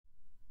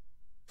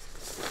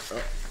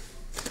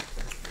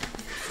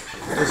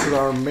to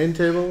our main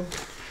table.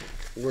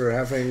 We're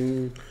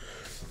having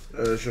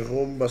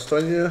Jerome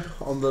Bastogne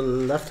on the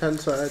left hand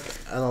side,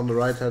 and on the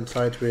right hand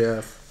side we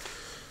have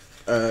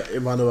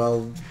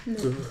Emannuel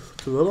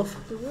Dewulf.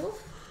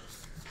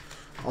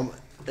 On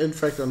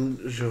Infect, and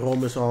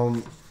Jerome is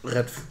on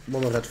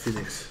mono red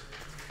Phoenix.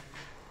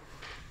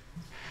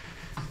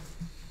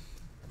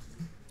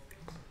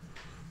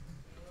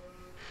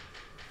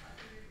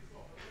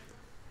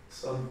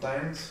 It's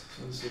untimed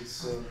since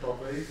it's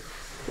top 8.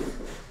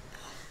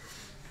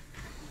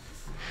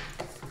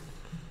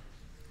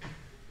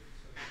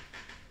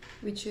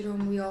 With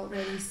Jerome we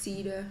already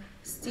see the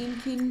Steam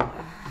King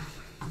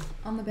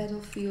on the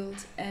battlefield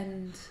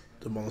and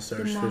the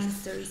Monastery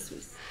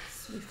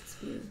Swift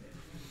Spear.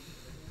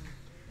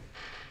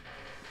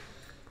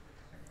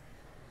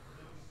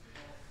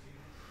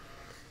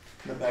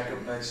 The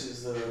backup match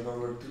is the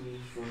number 2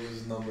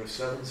 versus number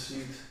 7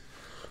 seed,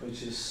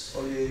 which is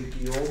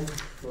Guillaume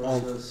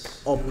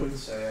versus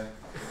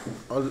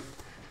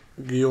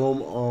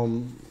Guillaume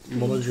on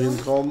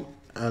Monogene Tron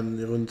and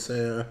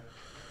Jeroen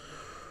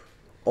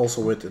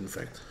also with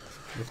Infect.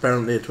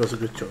 Apparently it was a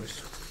good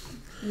choice.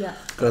 Yeah.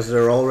 Because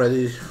they're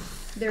already...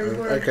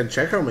 I can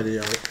check how many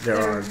there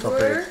are in top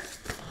 8.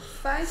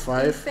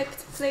 5 Infect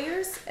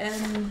players,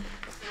 and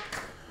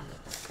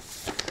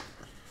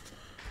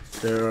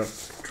there are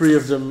 3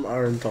 of them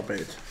are in top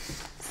 8.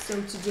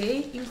 So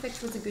today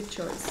Infect was a good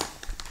choice.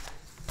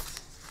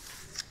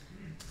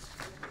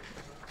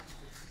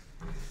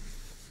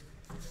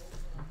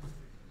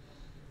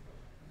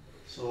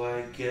 So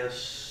I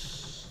guess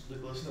the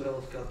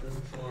Dewulf got in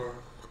for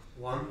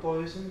 1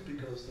 poison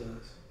because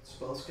the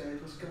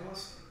Spellskite was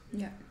cast.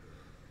 Yeah.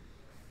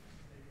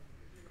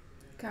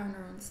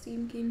 Counter on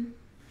Steam King.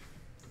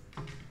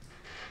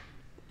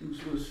 2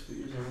 Swiss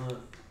Spears on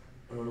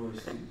a runaway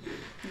Steam King.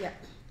 Yeah.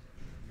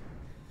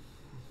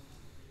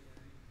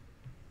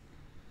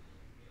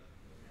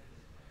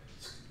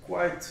 It's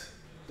quite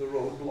the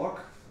roadblock.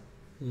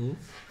 Mm-hmm.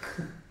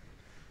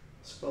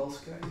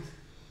 Spellskite.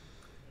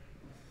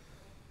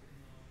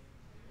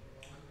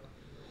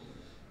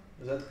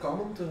 Is that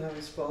common to have a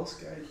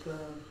Spellskite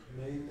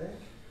main deck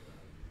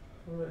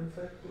for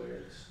Infect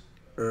players?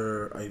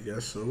 I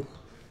guess so.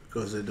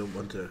 Because they don't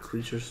want their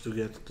creatures to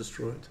get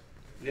destroyed.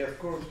 Yeah, of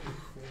course.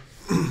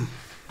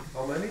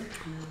 How many?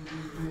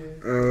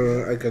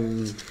 I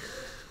can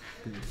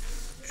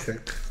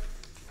check.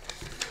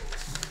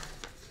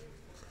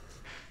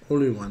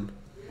 Only 1.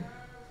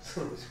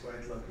 So he's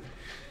quite lucky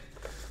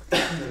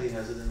that he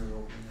has it in an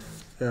open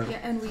hand. Yeah,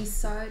 and we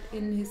saw it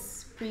in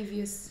his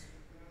previous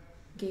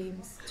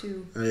games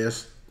too.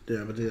 Yes,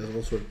 yeah, but he has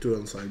also 2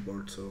 on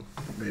sideboard, so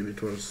maybe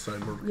it was a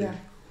sideboard game.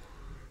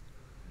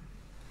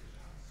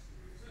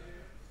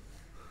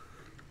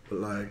 But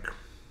like,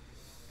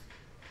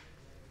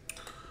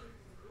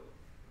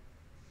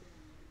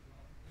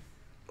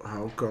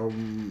 how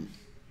come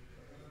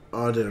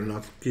are they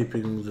not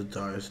keeping the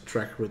dice,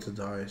 track with the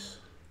dice?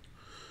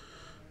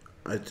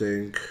 I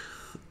think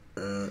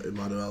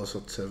Emannuel is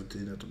at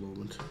 17 at the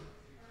moment.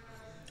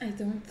 I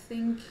don't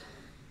think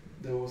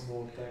there was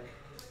no attack.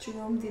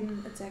 Jerome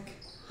didn't attack.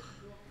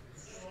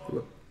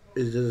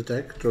 He did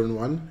attack, turn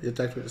 1, he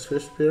attacked with the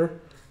Swift Spear.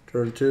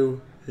 Turn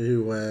 2, he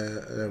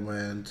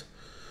went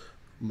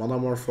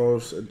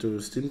Monomorphose into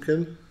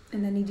Steamkin.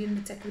 And then he didn't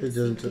attack with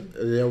the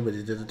Steamkin. Yeah, but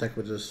he did attack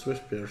with the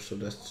Swift Spear, so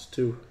that's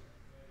 2.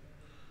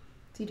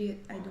 Did he?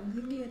 I don't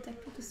think he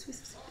attacked with the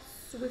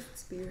Swift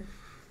Spear.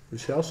 We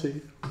shall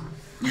see.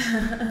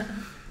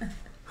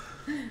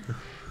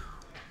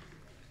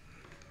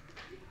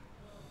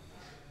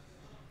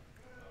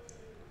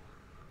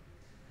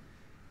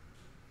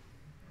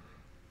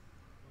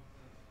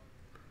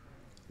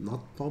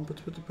 Not pump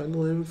it with the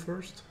Pendulum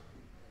first.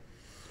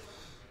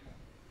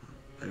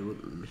 I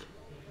would,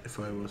 if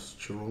I was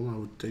Jerome, I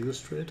would take it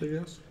straight, I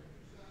guess.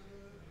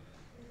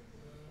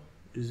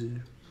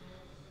 Easy.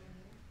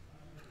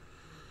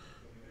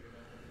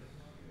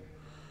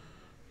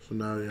 So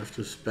now you have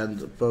to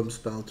spend a pump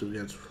spell to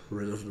get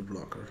rid of the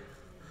blocker.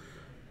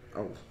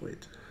 Oh,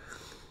 wait.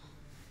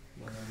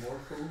 More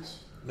fools.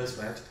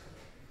 Mismatched.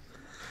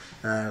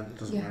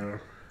 Doesn't matter.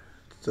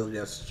 Still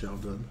gets the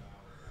job done.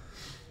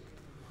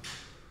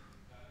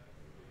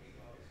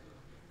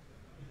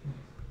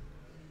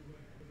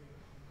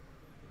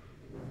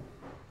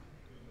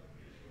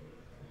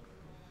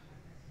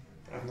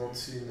 I've not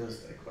seen this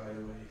deck, by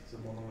the way, the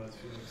mono red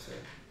Phoenix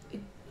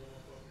deck.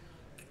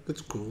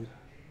 It's cool.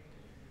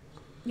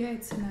 Yeah,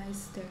 it's a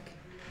nice deck.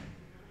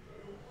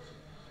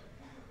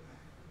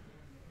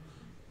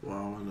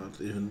 Wow, I'm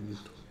not even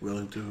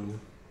willing to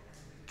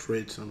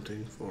trade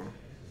something for.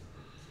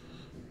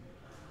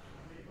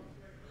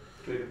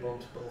 Trade a bomb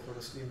spell for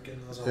the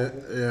Steamkin as a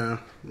whole. Yeah,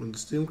 when the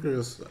Steamkin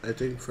is, I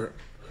think, for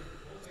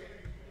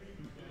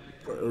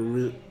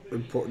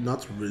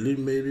not really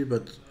maybe,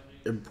 but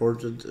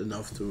important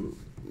enough to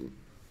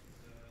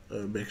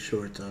make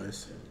sure it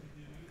dies.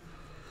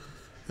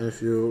 And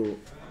if you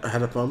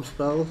had a pump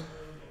spell,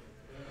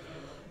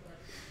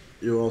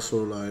 you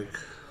also like,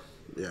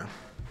 yeah,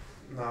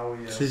 now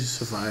he has She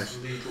survives.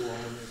 lethal on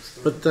the next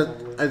turn. But that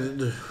probably. I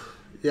did.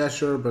 Yeah,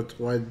 sure, but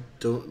why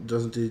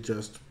doesn't he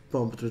just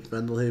pump it with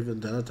Mendelhaven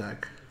and then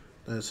attack?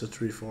 That's a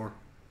 3/4.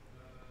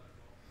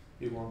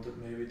 He wanted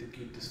maybe to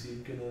keep the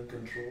Steamkin in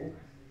control.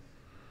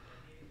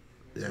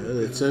 Yeah, So he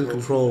it's couldn't in block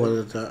control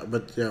the when it.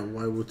 But yeah,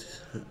 why would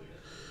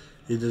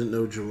he didn't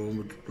know Jerome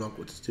would block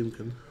with the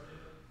Steamkin?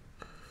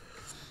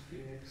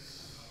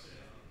 Phoenix.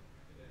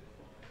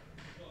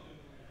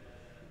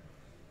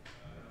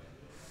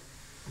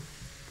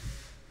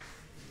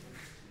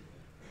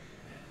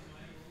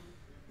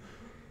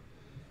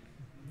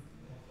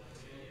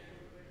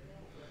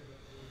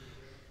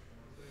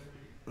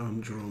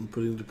 Jerome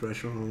putting the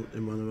pressure on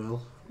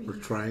Emannuel. We're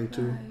trying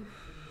to. 5.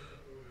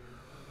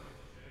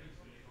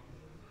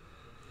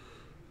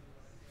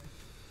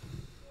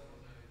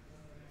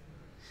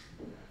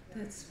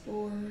 That's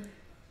 4.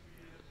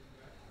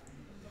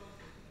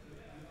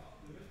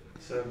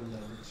 7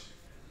 damage.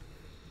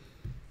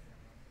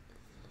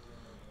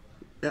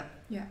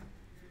 Yeah.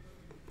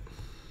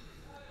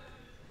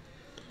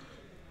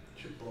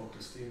 Should block the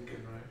Steamkin,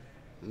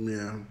 right?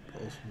 Yeah,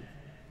 also.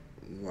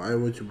 Why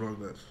would you block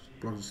that?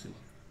 Block the Steam.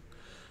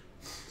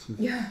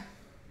 Yeah.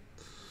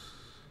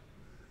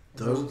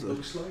 Doesn't It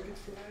looks like it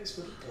flies,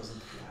 but it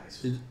doesn't fly,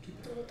 so It- keep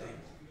it on the table.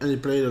 And he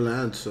played a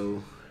land,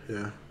 so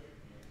yeah.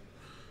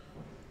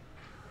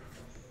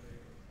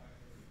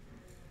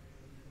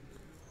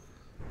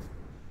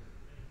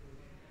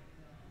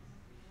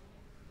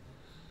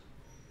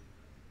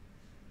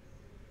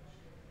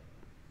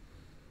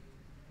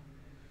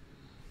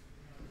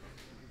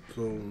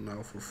 So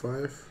now for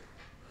 5.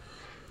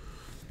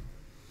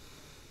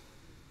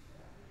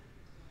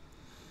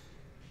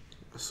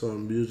 I saw a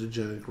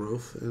mutagenic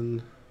growth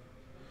in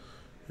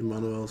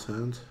Emmanuel's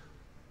hand.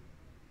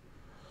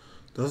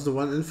 Does the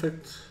one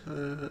infect,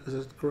 is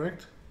that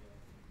correct?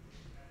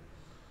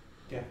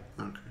 Yeah.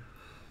 Okay.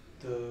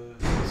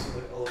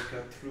 I'll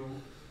cut through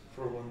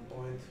for 1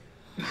 point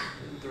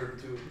in turn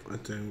 2. I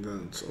think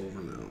that's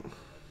over now.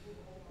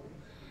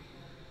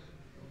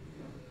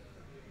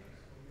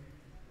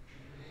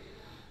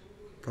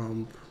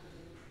 Pump.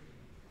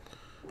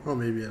 Or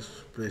maybe he has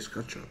to play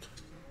Scott Shot.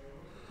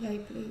 Yeah, he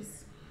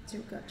plays 2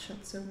 gut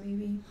shots, so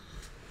maybe.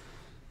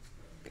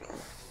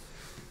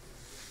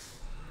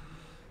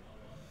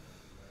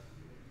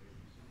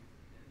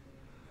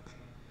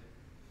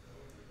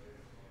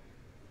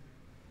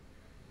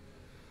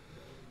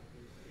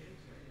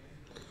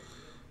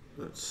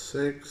 That's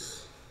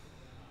 6.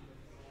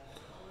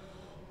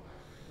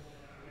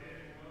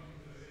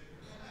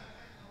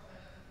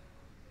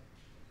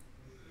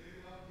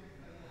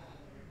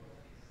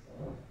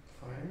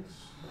 Fines?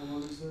 Or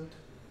what is that?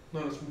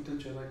 No, it's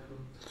mutagenic.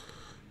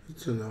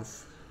 It's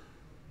enough.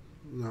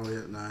 Now we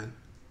at 9.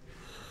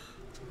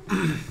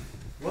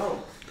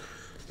 Well,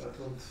 that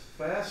went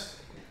fast.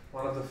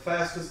 One of the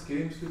fastest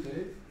games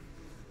today.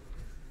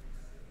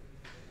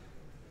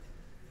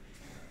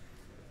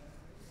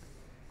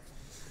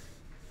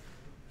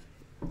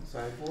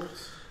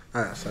 Sideboards.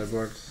 Ah, yeah,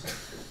 sideboard.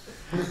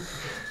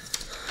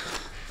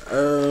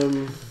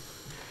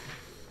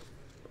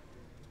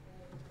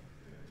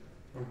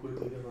 I'm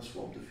quickly gonna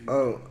swap the view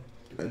Oh,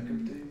 to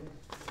backup table.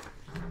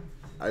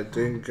 I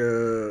think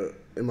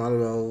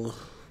Emmanuel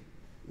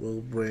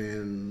will bring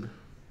in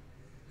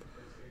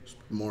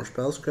more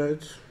spell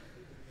scouts,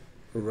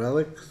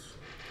 relics,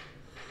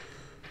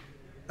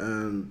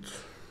 and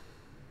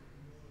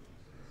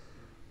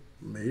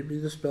maybe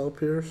the spell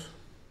pierce.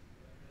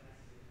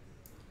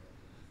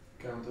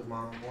 Counter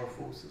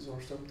Metamorphosis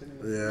or something in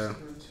the Yeah. first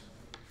turns.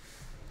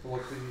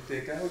 What will you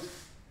take out?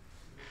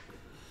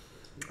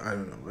 I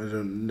don't know. I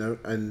don't know.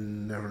 I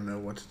never know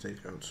what to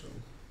take out. So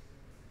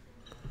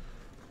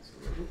So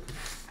look.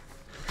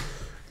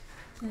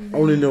 And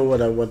only then- know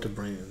what I want to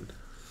bring in.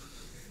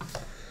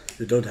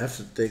 You don't have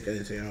to take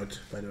anything out,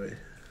 by the way.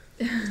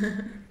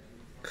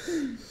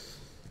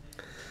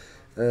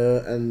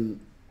 And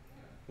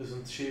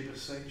Isn't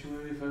Shaper's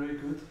Sanctuary very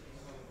good?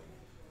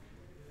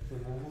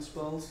 Removal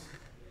spells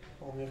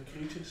on your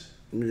creatures.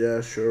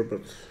 yeah, sure,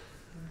 but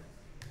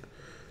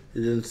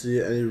you didn't see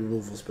any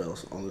removal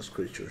spells on these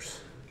creatures.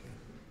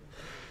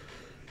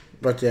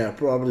 But yeah,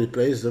 probably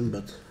plays them,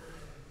 but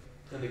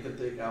Then you can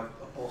take out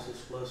Apostle's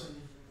Blessing.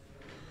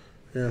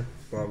 yeah,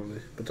 probably.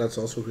 But that's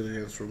also good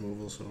against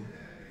removal, so.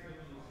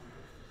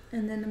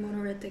 And then the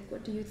monoretic,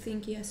 what do you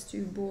think he has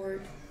to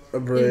board?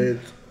 Abrade,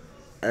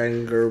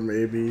 Anger,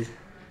 maybe.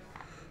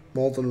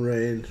 Molten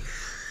Rain.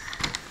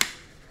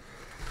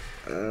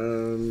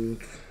 And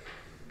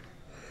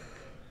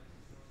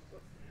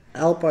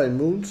Alpine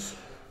Moons.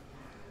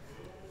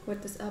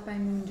 What does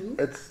Alpine Moon do?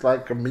 It's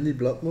like a mini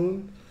Blood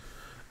Moon.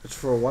 It's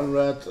for 1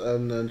 red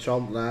and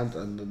enchant land,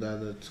 and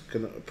then it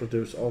can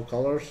produce all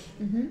colors,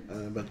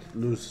 but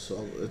loses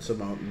all, it's a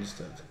mountain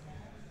instead.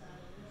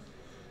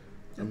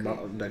 A Okay.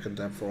 mountain that can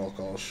tap for all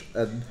colors.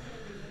 And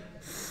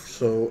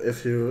so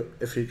if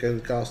you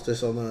can cast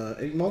this on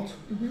a ink mod,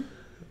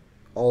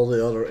 all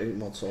the other ink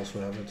mods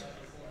also have it.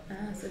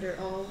 Ah, so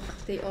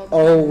they all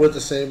All with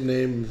the same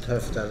name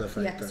have that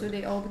effect. yeah, so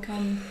they all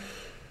become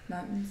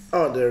mountains.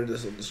 Oh, there it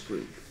is on the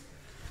screen.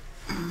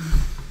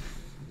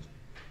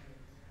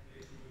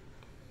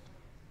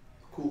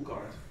 Cool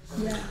card.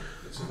 Yeah,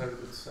 It's a very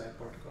good side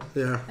part card.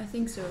 Yeah. I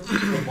think so.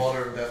 The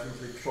modern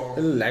definitely strong.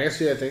 In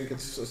Legacy, I think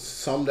it's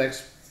some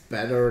decks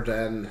better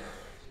than.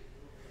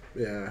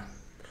 Yeah.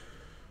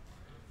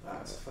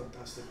 That's a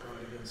fantastic card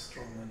against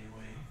strong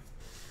anyway.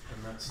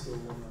 And that's still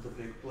one of the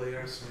big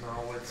players.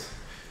 Now with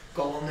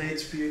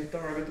colonnades being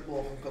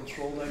targetable from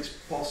control decks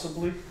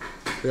possibly.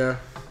 Yeah.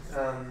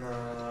 And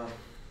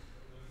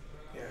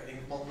yeah,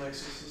 Inkmon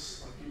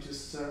Nexuses, like you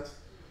just said.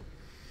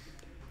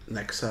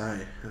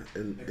 Nexi.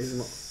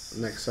 Nexi.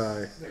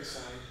 Nexi.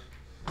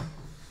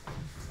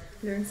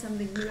 Learn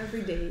something new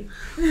every day.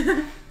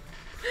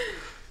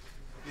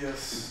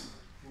 Yes.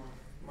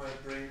 My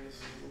brain is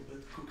a little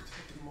bit cooked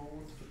at the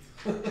moment,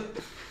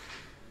 but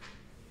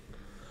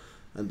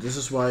And this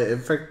is why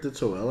Infect did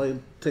so well, I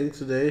think,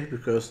 today,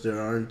 because there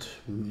aren't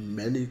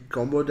many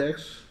combo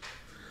decks.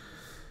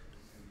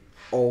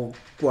 All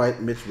quite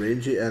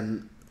mid-rangey,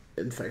 and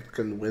Infect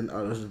can win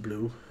out of the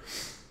blue.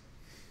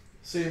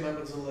 same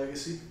happens in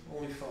Legacy,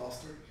 only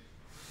faster.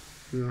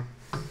 Yeah.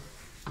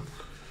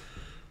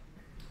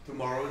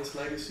 Tomorrow it's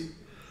Legacy.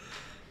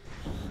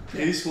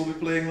 Ace will be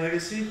playing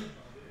Legacy.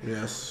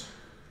 Yes.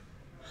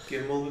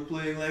 Kim will be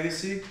playing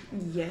Legacy.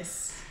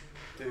 Yes.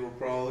 They will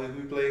probably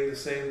be playing the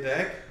same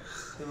deck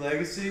in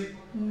Legacy.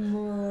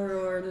 More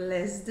or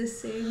less the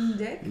same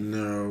deck.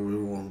 No, we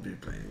won't be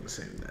playing the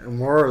same deck.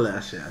 More or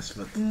less, yes,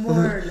 but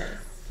More or less.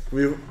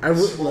 I The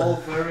would. small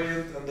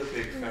variant and the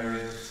big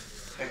variant.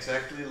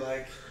 Exactly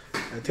like.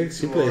 I think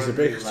she You plays the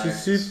big. already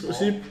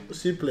like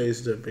She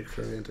plays the big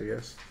variant, I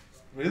guess.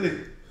 Really?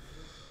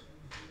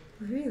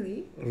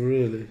 Really?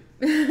 Really.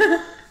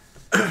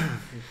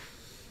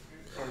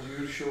 Are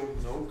you showing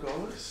no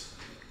colors?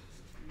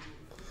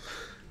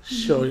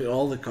 Showing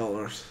all the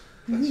colors.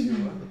 That's you,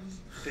 huh?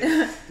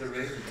 Taste the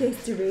rainbow.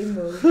 Taste the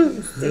rainbow.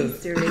 Please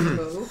taste the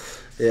rainbow.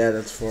 Yeah,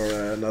 that's for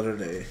another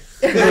day.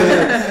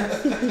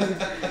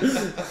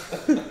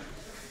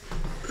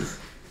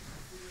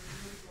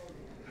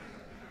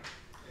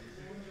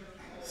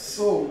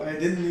 So, I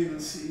didn't even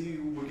see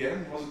you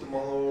again. Was it the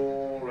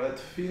mono red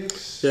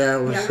Phoenix? Yeah,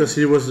 Yeah. because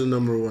he was the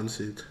number 1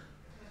 seed.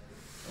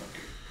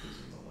 Okay, he's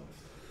in the left.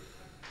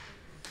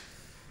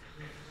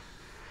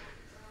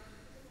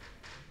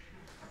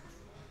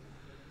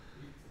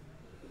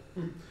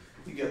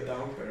 He got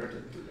down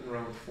paired in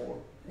round 4.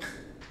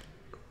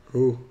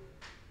 Who?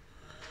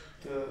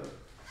 The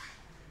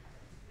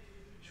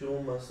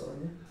Jerome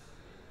Bastogne.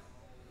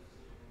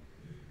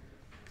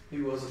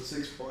 He was at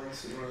 6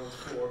 points in round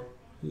 4.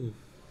 Hmm.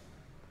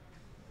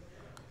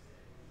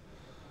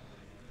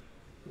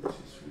 Which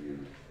is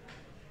weird.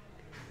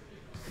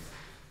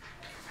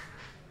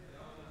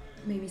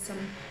 Maybe some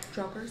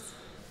droppers.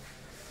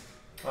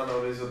 Oh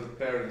no, these are the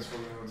parents for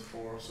round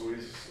 4, so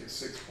he's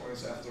 6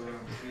 points after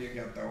round 3 and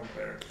got down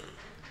paired.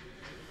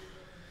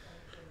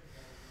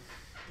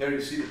 There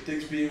you see the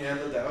ticks being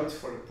handed out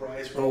for the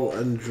prize Oh, roll.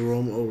 and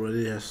Jerome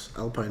already has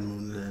Alpine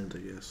Moon in hand, I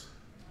guess.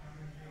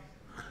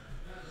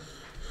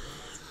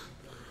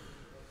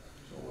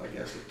 So I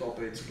guess the top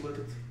 8 split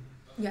it.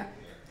 Yeah,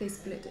 they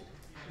split it.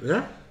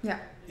 Yeah? Yeah.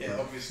 Yeah,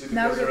 obviously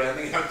Now because they're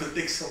handing out the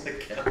ticks on the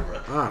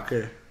camera. Ah,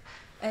 okay.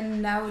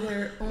 And now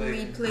they're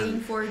only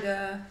playing for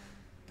the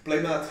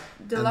Playmat.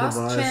 last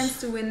buys. chance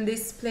to win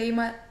this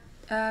playmat,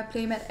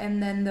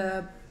 and then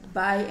the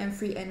buy and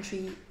free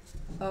entry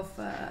of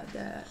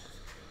the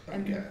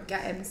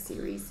MKM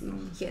series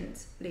in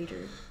Ghent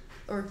later,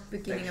 or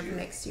beginning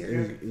Next of year.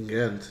 next year. In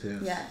Ghent,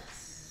 yes. Yeah.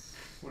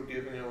 We're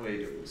giving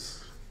away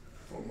those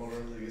for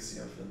Modern Legacy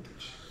and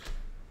Vintage.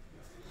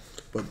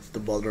 But the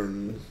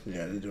modern,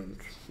 yeah, they don't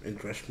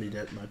interest me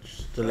that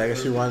much. The Yeah,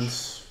 legacy vintage.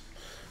 ones,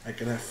 I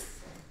can have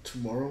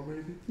tomorrow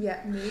maybe. Yeah,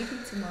 maybe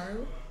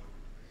tomorrow.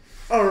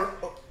 Or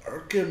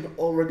Kim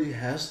already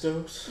has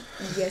those.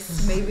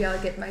 Yes, maybe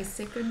I'll get my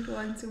second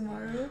one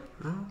tomorrow.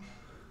 Oh.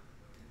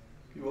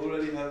 You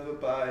already have a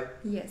buy.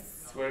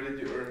 Yes, Where did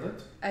you earn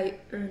it? I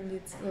earned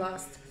it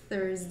last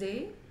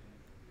Thursday,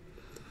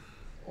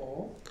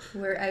 Oh.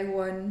 where I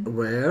won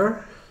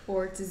Where?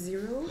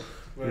 4-0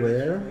 Where?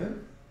 Where? Did you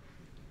win?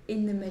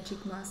 in the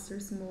Magic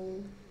Masters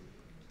Mall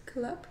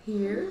Club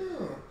here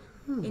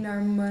Ah. in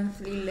our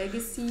monthly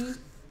legacy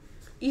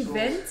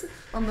event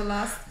on the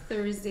last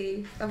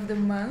Thursday of the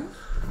month.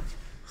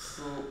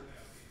 So,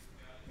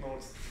 no,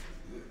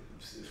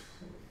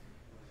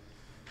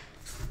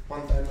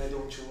 one time I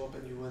don't show up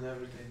and you win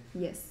everything.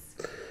 Yes.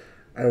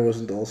 I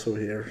wasn't also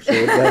here, so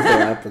it never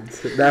happened.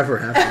 It never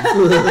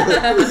happened.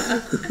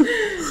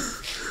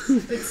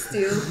 But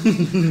still,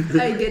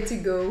 I get to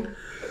go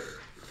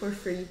for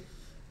free.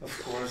 Of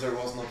course, there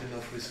was not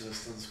enough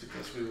resistance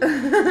because we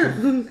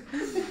were.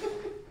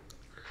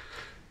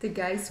 The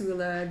guys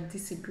will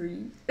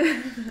disagree.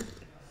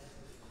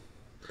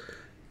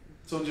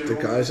 So The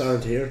Jerome, guys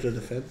aren't here to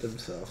defend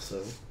themselves,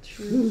 so.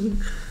 True.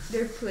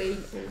 They're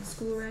playing old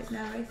school right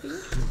now, I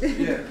think.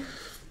 Yeah.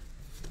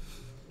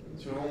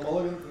 Jerome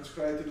Mulligan can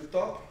scry to the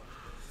top.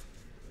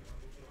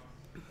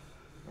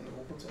 And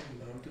opens on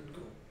the mountain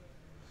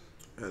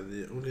go. And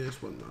he only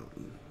has one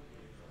mountain.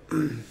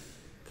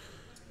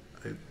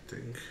 I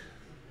think.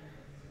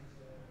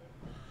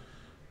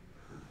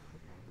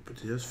 But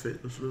he has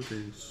Faithless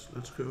Lootings.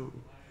 Let's go.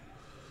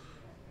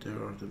 There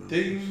are the mountains.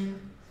 Ding!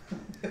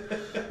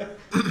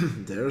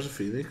 There's a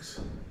Phoenix.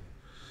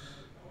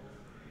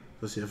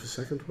 Does he have a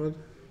second one?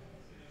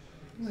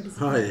 What is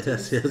Oh it?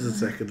 yes, he has a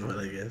second one,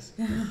 I guess.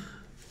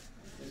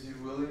 Is he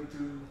willing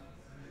to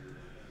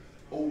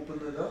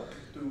open it up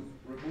to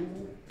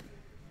removal?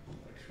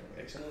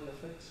 Excellent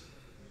effects.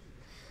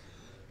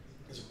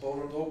 His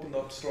opponent opened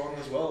up strong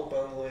as well,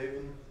 Panel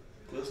Haven,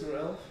 Glistener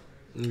Elf.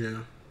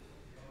 Yeah.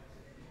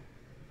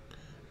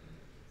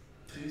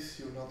 Dries,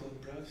 you're not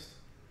impressed?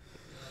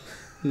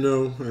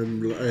 No,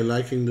 I'm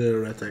liking the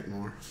red deck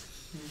more.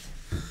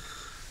 He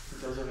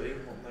does have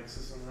Inkmont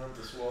Nexus in hand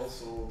as well,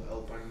 so the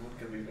Alpine Moon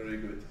can be very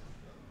good.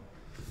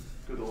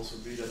 Could also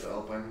be that the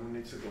Alpine Moon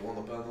needs to go on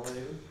the Panel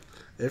Haven.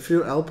 If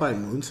you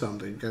Alpine Moon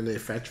something, can they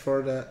fetch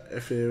for that?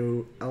 If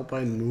you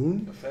Alpine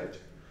Moon? A fetch?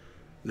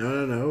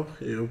 No.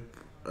 You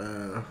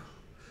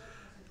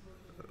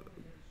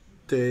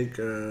take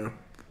I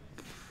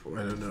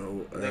don't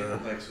know.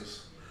 Inkmont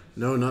Nexus.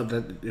 No, not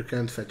that. You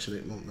can't fetch an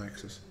Inkmont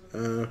Nexus.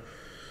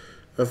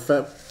 What's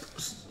the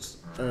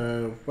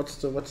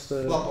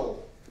Flapple.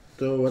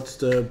 what's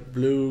the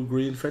blue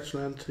green fetch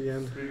land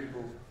again? Breeding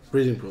Pool.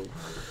 Breeding pool.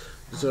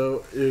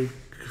 So you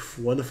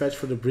want to fetch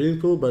for the breeding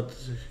pool, but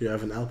you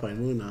have an Alpine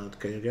Moon out.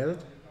 Can you get it?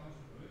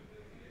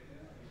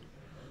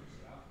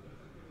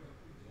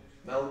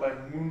 The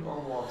Alpine Moon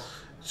on what?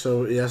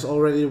 So he has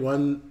already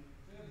one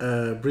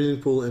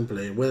breeding pool in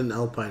play with an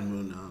Alpine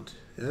Moon out.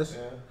 Yes.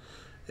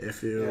 Yeah.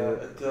 If you. Yeah,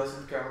 it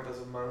doesn't count as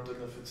a mountain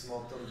if it's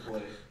not in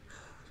play.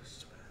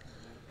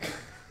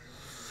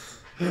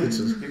 It's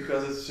just,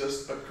 Because it's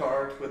just a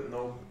card with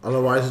no...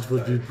 otherwise, it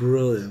would be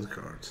brilliant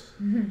cards.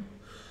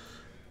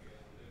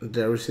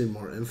 There we see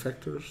more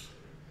infectors.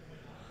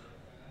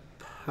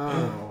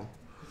 Pow.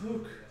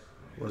 Look.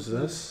 What's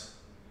that? this?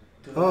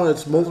 Oh,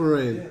 it's Molten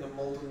Rain. Yeah, the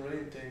Molten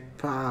Rain thing.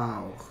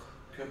 Pow.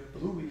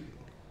 Kablooey.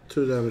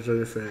 2 damage on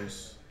your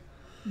face.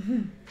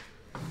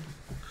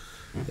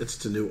 It's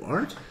the new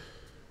art?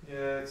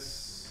 Yeah,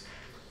 it's...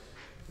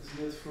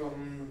 Isn't it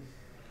from...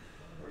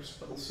 where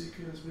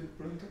Spellseeker has been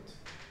printed?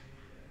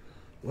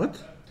 What?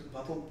 The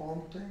Battle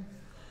Bomb thing?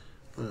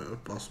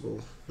 Possible.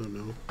 Don't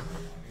know.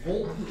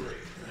 Molten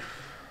Rain.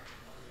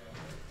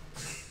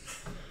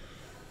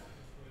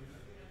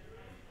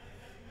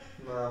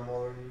 Nah,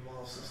 Modern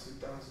Masters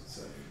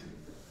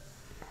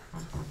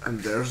 2017. And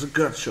there's a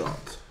gut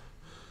shot.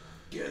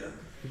 Get him.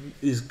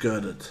 He's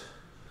gutted.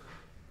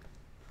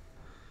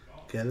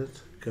 Get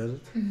it? Got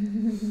it?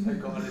 I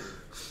got it.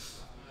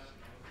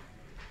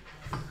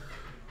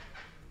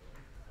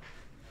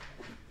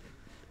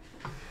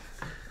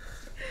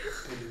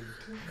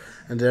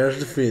 And there's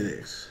the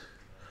Phoenix.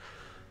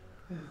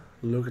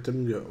 Look at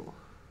him go.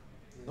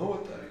 No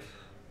attack.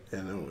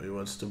 Yeah, no, he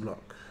wants to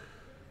block.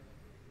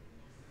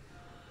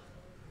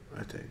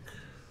 I think.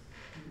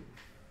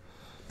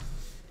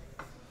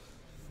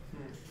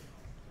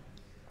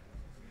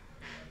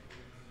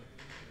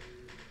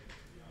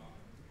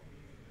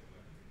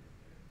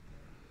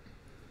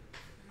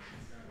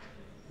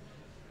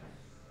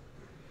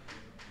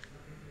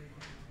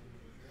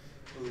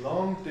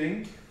 Long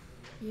think.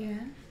 Yeah.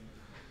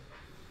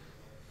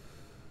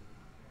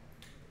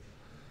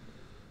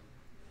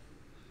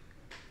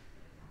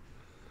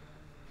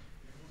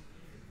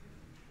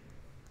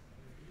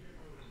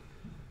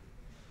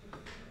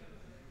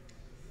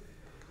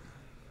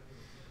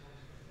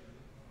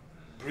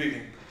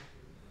 Breeding.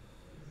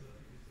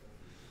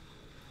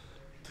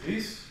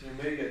 Dries, you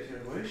may get your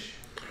wish,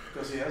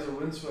 because he has a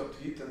windswept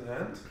heat in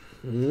hand.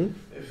 Hmm?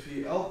 If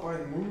he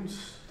Alpine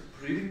Moons the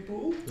breeding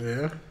pool,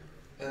 Yeah?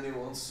 and he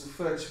wants to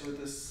fetch with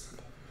his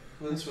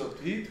windswept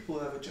heat, we'll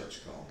have a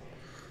judge call.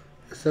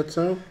 Is that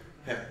so?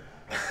 Yeah.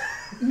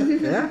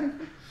 Yeah?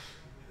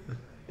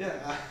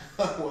 Yeah,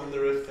 I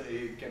wonder if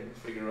they can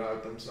figure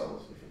out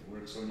themselves if it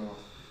works or not.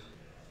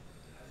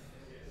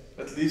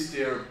 At least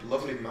they're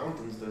lovely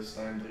mountains this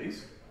time,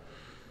 Dries.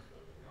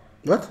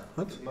 What?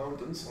 What? The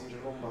mountains on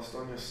Jerome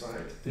Bastogne's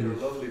side, they're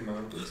lovely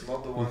mountains,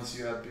 not the ones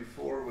you had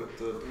before with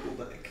the dual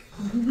deck.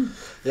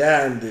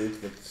 Yeah,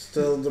 indeed, but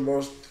still the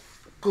most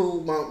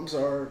cool mountains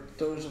are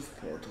those of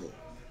Portal.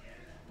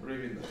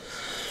 Arabian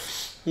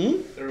Nights.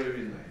 Hmm?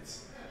 Arabian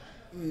Nights.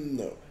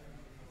 No.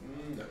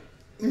 No.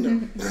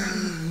 No.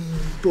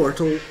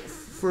 Portal.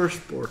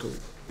 First Portal.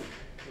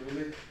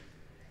 Really?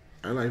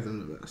 I like them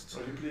the best.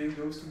 Are you playing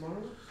those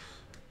tomorrow?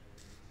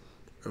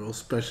 I will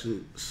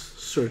specially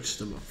search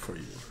them up for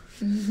you.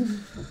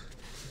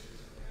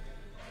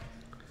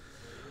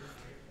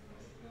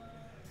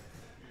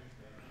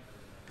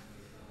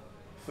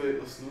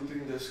 Faithless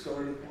Looting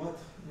discarded what?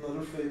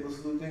 Another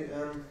Faithless Looting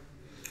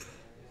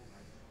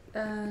and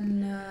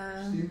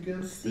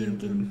Steamkin?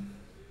 Steamkin.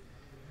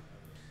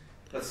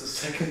 That's the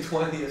second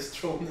one he has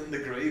thrown in the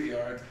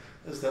graveyard.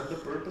 Is that the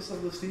purpose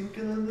of the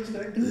Steamkin in this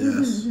deck?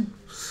 Yes. In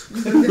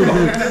the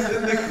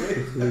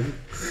graveyard.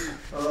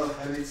 I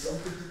need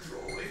something to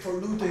throw away for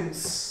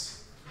lootings.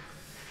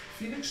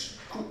 Phoenix?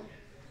 Cool.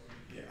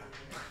 Yeah.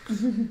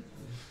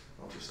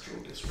 I'll just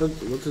throw this But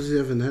one. what does he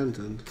have in hand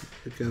then?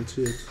 I can't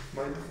see it.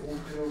 Mind if all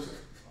closer?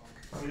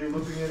 Are you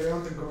looking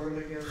around the corner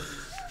again?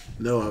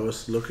 No, I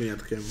was looking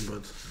at Kim,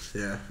 but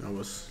yeah, I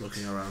was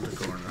looking around the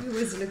corner. He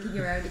was looking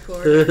around the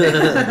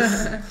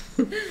corner.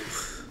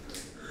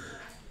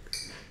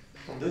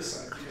 On this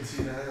side, you can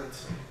see the hand.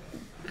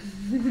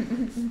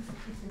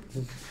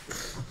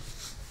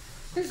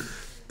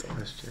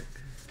 Dice check.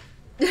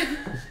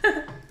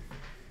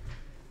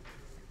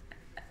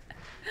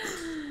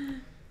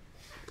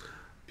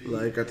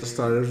 Like at the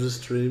start of the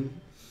stream.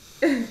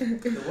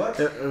 The what?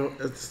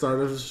 At the start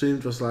of the stream,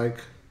 it was like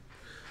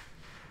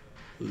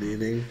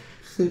leaning,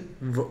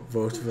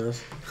 both of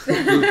us,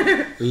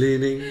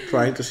 leaning,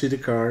 trying to see the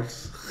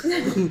cards.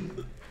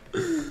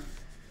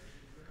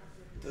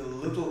 The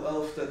little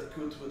elf that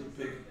could with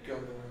big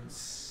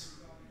guns.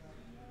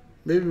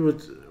 Maybe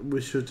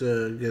we should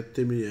get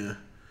Timmy a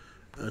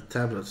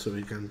tablet so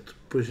we can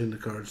push in the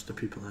cards the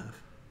people have.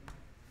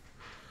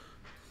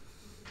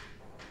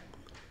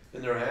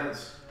 In their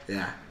hands.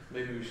 Yeah,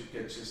 Maybe we should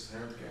get just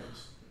hand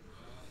cams.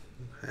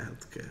 hand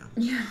cam.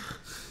 Yeah.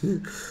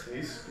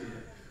 Please.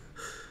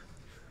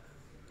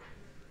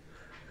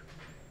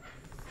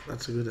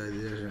 That's a good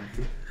idea,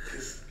 Jackie.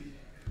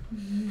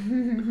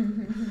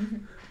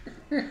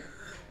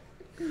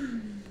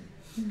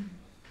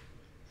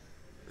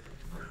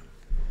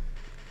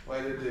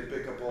 Why did they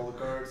pick up all the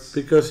cards?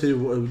 Because he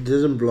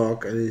didn't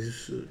block and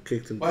he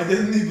kicked him. Why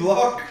didn't he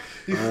block?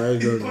 He, I he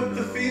don't put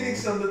the know.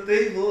 Phoenix on the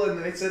table and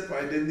I said,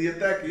 why didn't he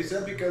attack? You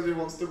said because he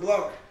wants to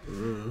block.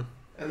 Uh,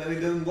 And then he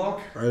didn't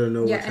block. I don't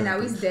know Yeah, what and now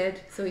happened. he's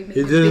dead, so he made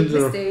He a big didn't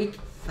know. mistake.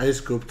 I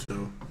scooped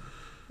too.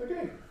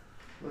 Okay,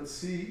 let's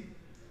see.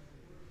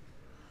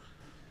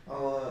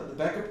 The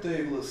backup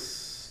table is